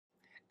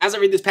As I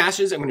read this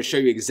passage, I'm going to show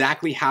you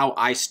exactly how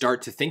I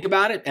start to think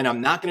about it, and I'm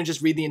not going to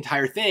just read the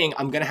entire thing.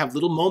 I'm going to have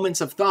little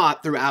moments of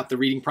thought throughout the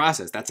reading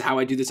process. That's how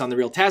I do this on the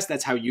real test.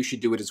 That's how you should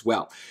do it as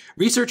well.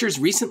 Researchers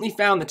recently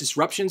found that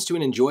disruptions to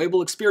an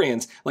enjoyable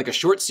experience, like a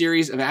short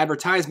series of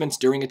advertisements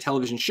during a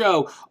television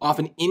show,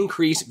 often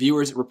increase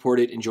viewers'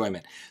 reported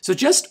enjoyment. So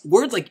just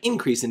words like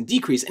increase and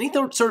decrease, any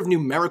sort of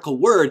numerical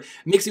word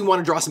makes me want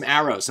to draw some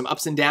arrows, some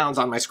ups and downs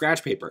on my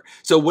scratch paper.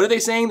 So what are they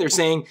saying? They're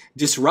saying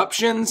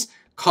disruptions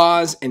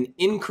cause an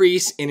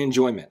increase in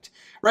enjoyment.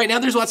 Right now,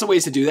 there's lots of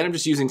ways to do that. I'm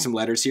just using some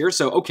letters here.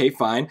 So, okay,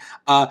 fine.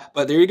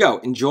 But there you go.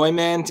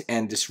 Enjoyment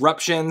and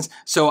disruptions.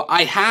 So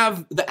I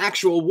have the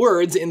actual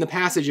words in the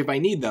passage if I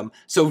need them.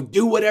 So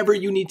do whatever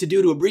you need to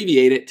do to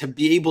abbreviate it to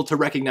be able to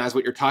recognize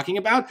what you're talking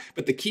about.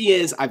 But the key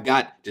is I've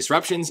got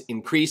disruptions,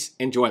 increase,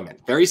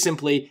 enjoyment. Very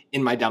simply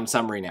in my dumb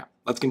summary now.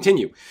 Let's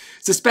continue.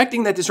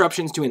 Suspecting that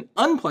disruptions to an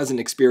unpleasant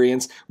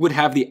experience would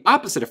have the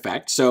opposite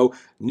effect. So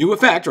new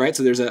effect, right?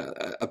 So there's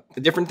a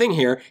different thing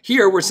here.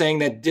 Here we're saying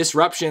that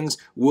disruptions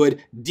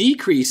would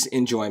decrease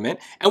enjoyment.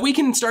 And we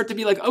can start to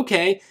be like,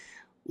 okay,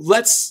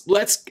 let's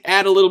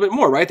add a little bit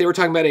more, right? They were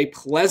talking about a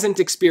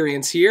pleasant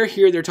experience here.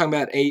 Here they're talking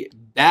about a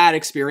bad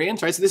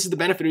experience, right? So this is the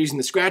benefit of using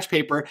the scratch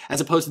paper as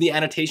opposed to the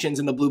annotations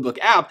in the Blue Book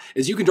app,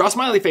 is you can draw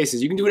smiley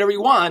faces, you can do whatever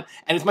you want,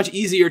 and it's much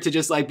easier to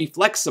just like be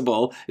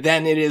flexible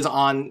than it is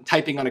on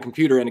typing on a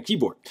computer and a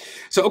keyboard.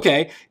 So,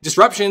 okay,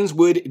 disruptions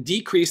would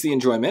decrease the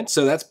enjoyment,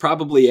 so that's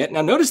probably it.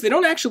 Now notice they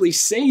don't actually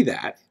say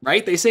that,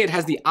 right? They say it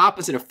has the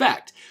opposite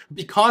effect.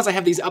 Because I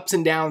have these ups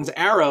and downs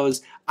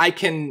arrows, I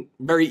can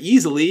very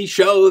easily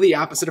show the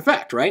opposite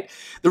effect, right?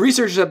 The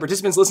researchers had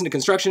participants listen to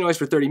construction noise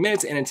for 30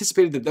 minutes and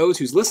anticipated that those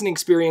whose listening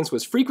experience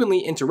was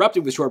frequently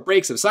interrupted with short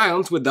breaks of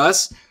silence would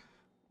thus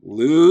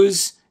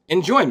lose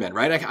enjoyment,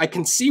 right? I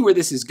can see where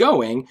this is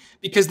going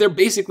because they're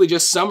basically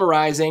just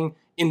summarizing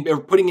or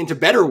putting into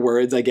better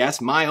words, I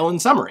guess, my own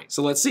summary.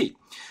 So let's see.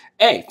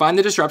 A, find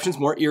the disruptions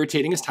more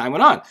irritating as time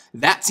went on.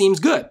 That seems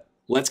good.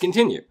 Let's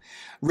continue.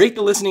 Rate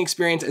the listening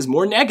experience as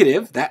more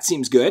negative, that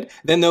seems good,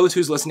 than those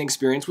whose listening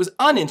experience was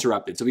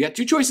uninterrupted. So we got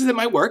two choices that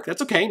might work.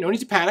 That's okay. No need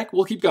to panic.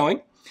 We'll keep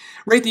going.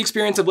 Rate the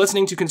experience of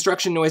listening to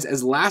construction noise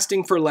as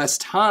lasting for less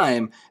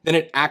time than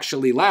it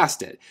actually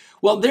lasted.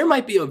 Well, there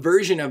might be a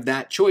version of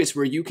that choice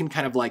where you can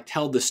kind of like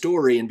tell the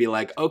story and be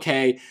like,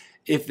 okay,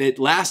 if it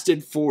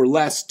lasted for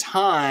less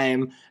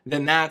time,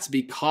 then that's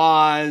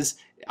because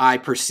I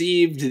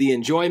perceived the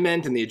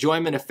enjoyment and the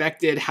enjoyment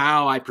affected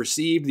how I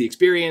perceived the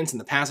experience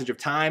and the passage of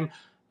time.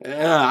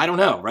 I don't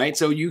know, right?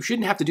 So you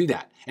shouldn't have to do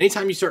that.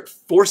 Anytime you start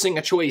forcing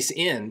a choice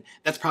in,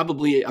 that's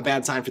probably a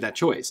bad sign for that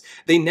choice.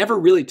 They never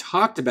really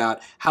talked about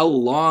how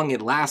long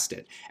it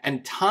lasted.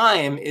 And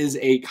time is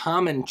a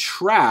common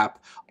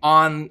trap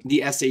on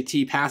the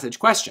SAT passage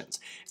questions.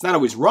 It's not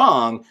always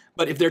wrong,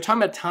 but if they're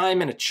talking about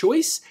time and a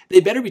choice,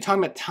 they better be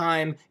talking about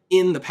time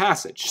in the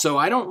passage. So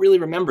I don't really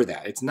remember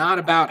that. It's not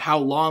about how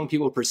long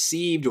people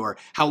perceived or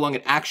how long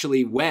it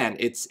actually went.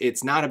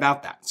 It's not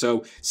about that.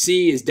 So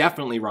C is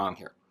definitely wrong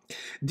here.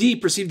 D,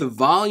 perceive the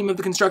volume of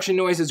the construction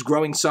noise as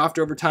growing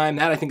softer over time.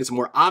 That I think is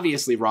more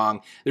obviously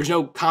wrong. There's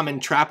no common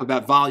trap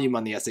about volume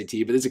on the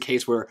SAT, but it's a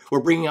case where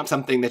we're bringing up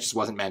something that just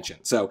wasn't mentioned.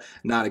 So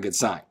not a good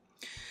sign.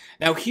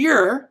 Now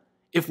here,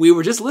 if we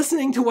were just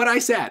listening to what I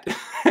said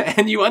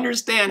and you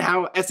understand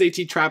how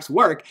SAT traps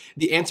work,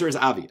 the answer is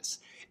obvious.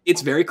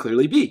 It's very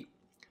clearly B.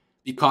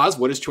 Because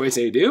what does choice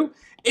A do?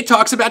 It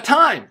talks about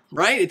time,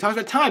 right? It talks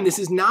about time. This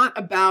is not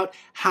about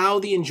how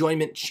the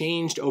enjoyment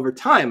changed over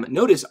time.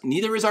 Notice,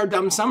 neither is our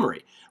dumb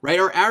summary, right?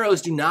 Our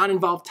arrows do not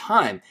involve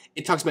time.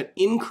 It talks about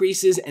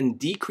increases and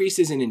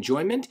decreases in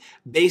enjoyment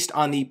based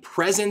on the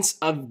presence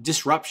of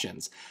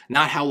disruptions,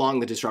 not how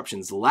long the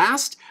disruptions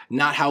last,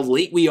 not how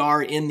late we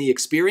are in the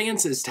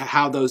experience as to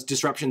how those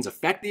disruptions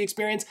affect the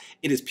experience.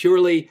 It is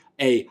purely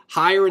a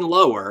higher and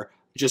lower,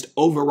 just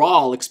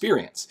overall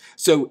experience.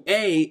 So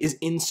A is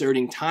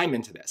inserting time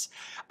into this.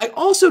 I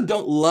also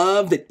don't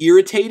love that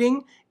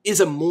irritating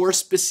is a more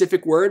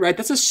specific word, right?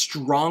 That's a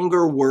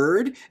stronger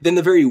word than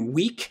the very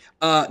weak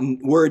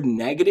word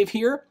negative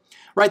here,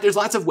 right? There's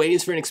lots of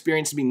ways for an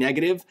experience to be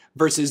negative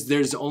versus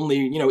there's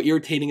only,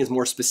 irritating is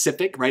more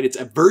specific, right? It's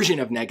a version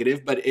of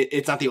negative, but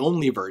it's not the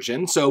only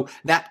version. So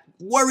that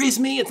worries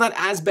me. It's not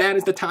as bad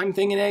as the time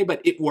thing in A,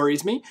 but it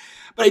worries me.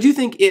 But I do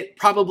think it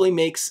probably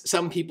makes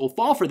some people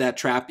fall for that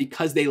trap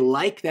because they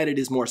like that it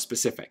is more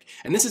specific.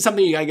 And this is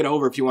something you gotta get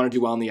over if you wanna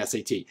do well in the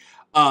SAT.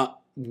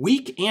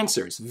 Weak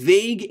answers,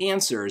 vague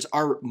answers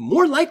are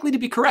more likely to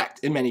be correct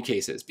in many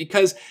cases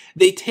because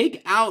they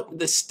take out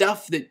the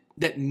stuff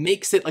that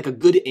makes it like a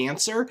good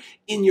answer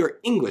in your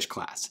English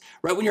class,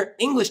 right? When your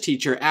English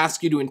teacher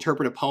asks you to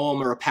interpret a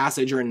poem or a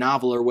passage or a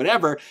novel or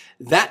whatever,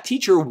 that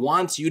teacher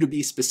wants you to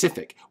be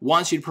specific,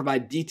 wants you to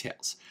provide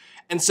details.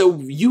 And so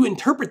you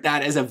interpret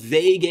that as a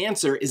vague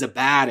answer is a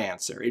bad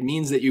answer. It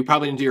means that you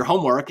probably didn't do your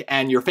homework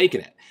and you're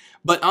faking it.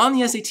 But on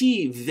the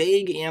SAT,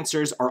 vague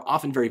answers are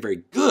often very,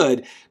 very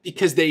good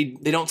because they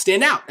don't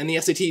stand out. And the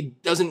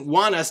SAT doesn't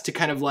want us to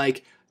kind of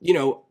like,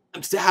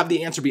 to have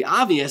the answer be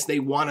obvious, they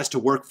want us to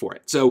work for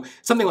it. So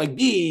something like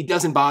B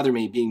doesn't bother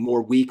me being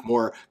more weak,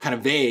 more kind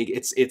of vague.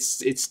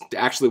 It's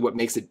actually what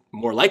makes it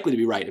more likely to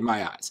be right in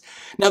my eyes.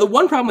 Now, the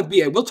one problem with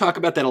B, I will talk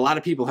about that a lot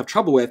of people have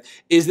trouble with,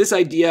 is this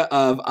idea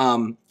of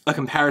a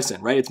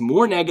comparison, right? It's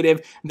more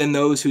negative than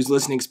those whose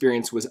listening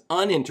experience was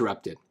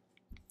uninterrupted.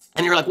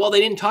 And you're like, well,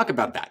 they didn't talk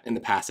about that in the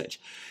passage.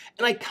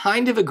 And I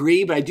kind of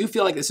agree, but I do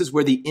feel like this is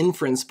where the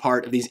inference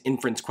part of these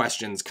inference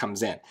questions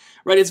comes in,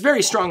 right? It's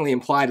very strongly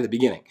implied at the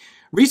beginning.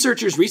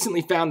 Researchers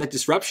recently found that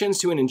disruptions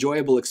to an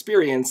enjoyable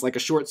experience, like a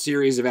short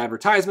series of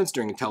advertisements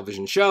during a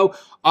television show,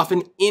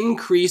 often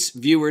increase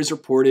viewers'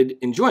 reported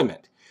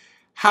enjoyment.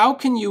 How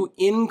can you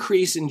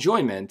increase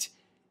enjoyment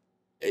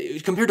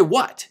compared to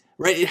what?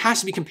 Right? It has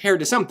to be compared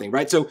to something,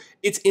 right? So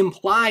it's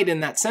implied in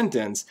that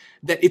sentence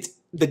that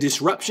the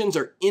disruptions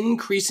are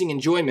increasing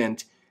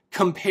enjoyment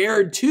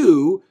compared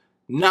to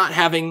not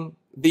having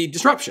the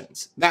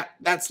disruptions.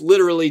 That's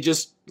literally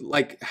just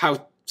like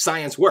how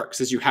science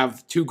works, is you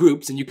have two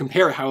groups and you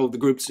compare how the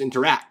groups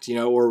interact, you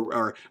know,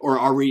 or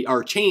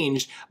are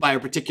changed by a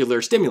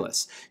particular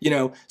stimulus, you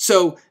know.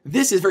 So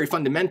this is very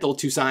fundamental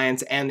to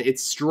science, and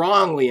it's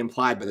strongly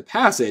implied by the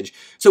passage.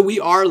 So we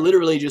are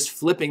literally just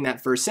flipping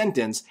that first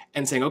sentence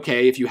and saying,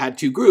 okay, if you had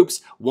two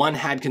groups, one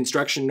had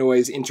construction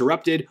noise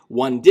interrupted,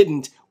 one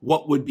didn't,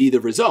 what would be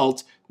the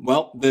result?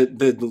 Well, the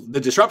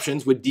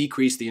disruptions would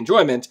decrease the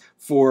enjoyment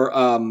for,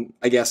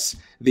 I guess,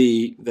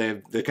 the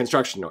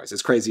construction noise,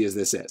 as crazy as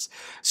this is.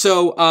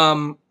 So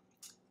I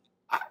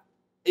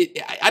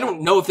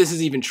don't know if this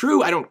is even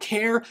true. I don't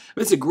care.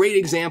 But it's a great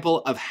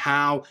example of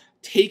how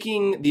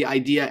taking the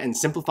idea and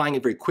simplifying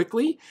it very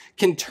quickly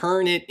can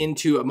turn it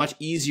into a much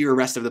easier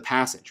rest of the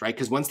passage, right?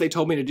 Because once they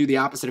told me to do the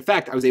opposite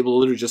effect, I was able to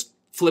literally just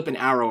flip an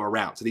arrow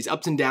around. So these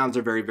ups and downs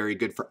are very, very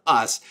good for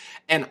us.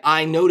 And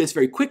I notice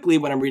very quickly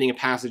when I'm reading a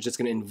passage that's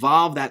going to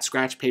involve that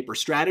scratch paper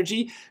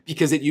strategy,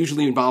 because it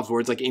usually involves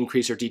words like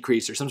increase or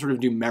decrease or some sort of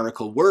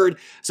numerical word.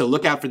 So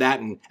look out for that.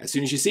 And as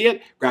soon as you see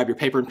it, grab your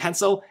paper and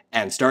pencil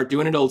and start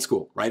doing it old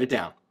school. Write it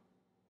down.